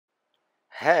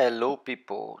Hello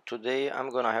people, today I'm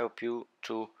gonna help you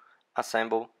to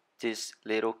assemble this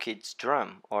little kid's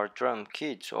drum or drum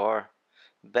kids or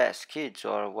bass kids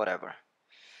or whatever.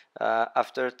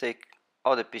 After take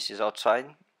all the pieces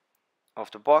outside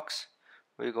of the box,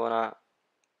 we're gonna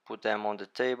put them on the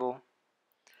table.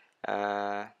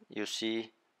 You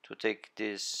see, to take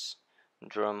this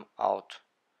drum out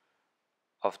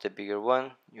of the bigger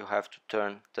one, you have to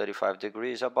turn 35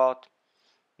 degrees about.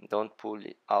 Don't pull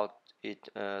it out.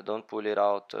 Don't pull it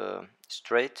out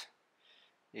straight.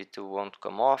 It won't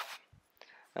come off.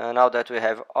 Now that we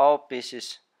have all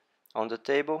pieces on the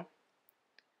table,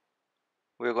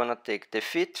 we're gonna take the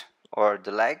feet or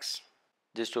the legs.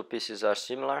 These two pieces are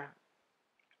similar.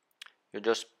 You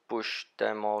just push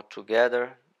them all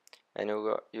together, and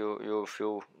you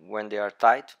feel when they are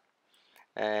tight.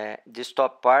 This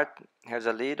top part has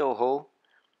a little hole.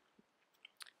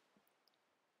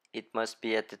 It must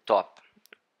be at the top.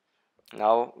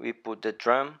 Now we put the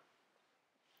drum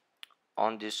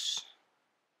on this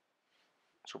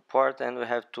support and we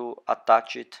have to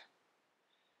attach it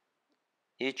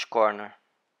each corner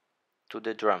to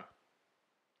the drum.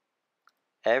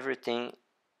 Everything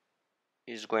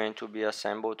is going to be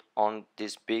assembled on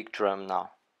this big drum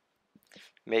now.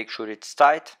 Make sure it's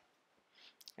tight,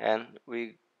 and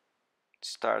we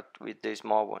start with the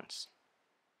small ones.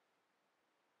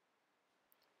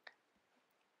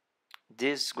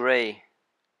 These gray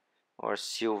or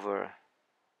silver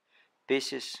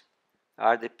pieces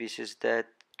are the pieces that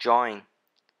join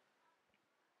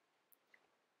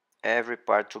every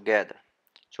part together.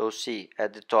 So see,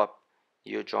 at the top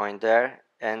you join there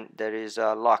and there is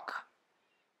a lock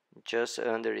just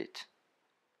under it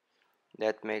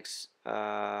that makes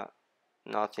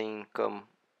nothing come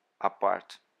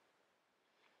apart.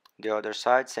 The other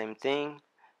side, same thing,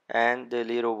 and the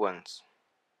little ones.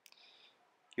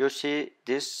 You see,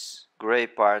 this gray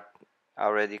part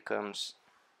already comes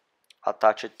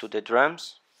attached to the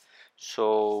drums,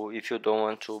 so if you don't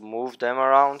want to move them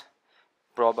around,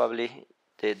 probably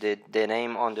the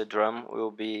name on the drum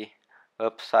will be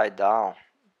upside down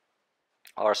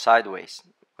or sideways,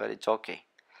 but it's okay.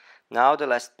 Now the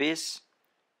last piece,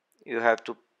 you have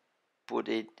to put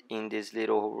it in this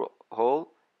little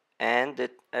hole, and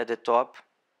at the top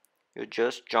you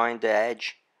just join the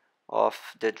edge of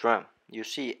the drum. You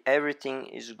see, everything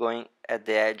is going at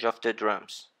the edge of the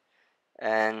drums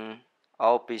and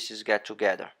all pieces get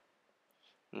together.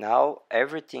 Now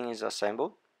everything is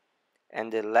assembled, and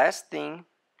the last thing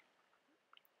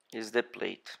is the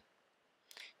plate.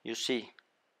 You see,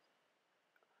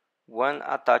 one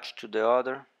attached to the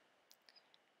other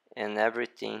and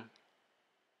everything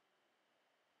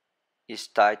is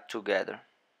tied together.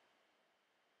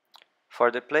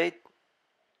 For the plate,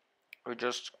 we're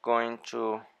just going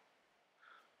to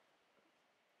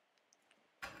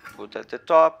put at the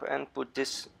top and put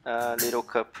this little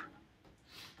cup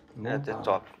at the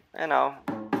top. And now,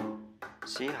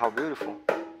 see how beautiful.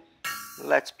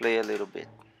 Let's play a little bit.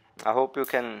 I hope you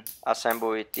can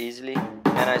assemble it easily,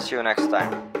 and I see you next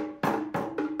time.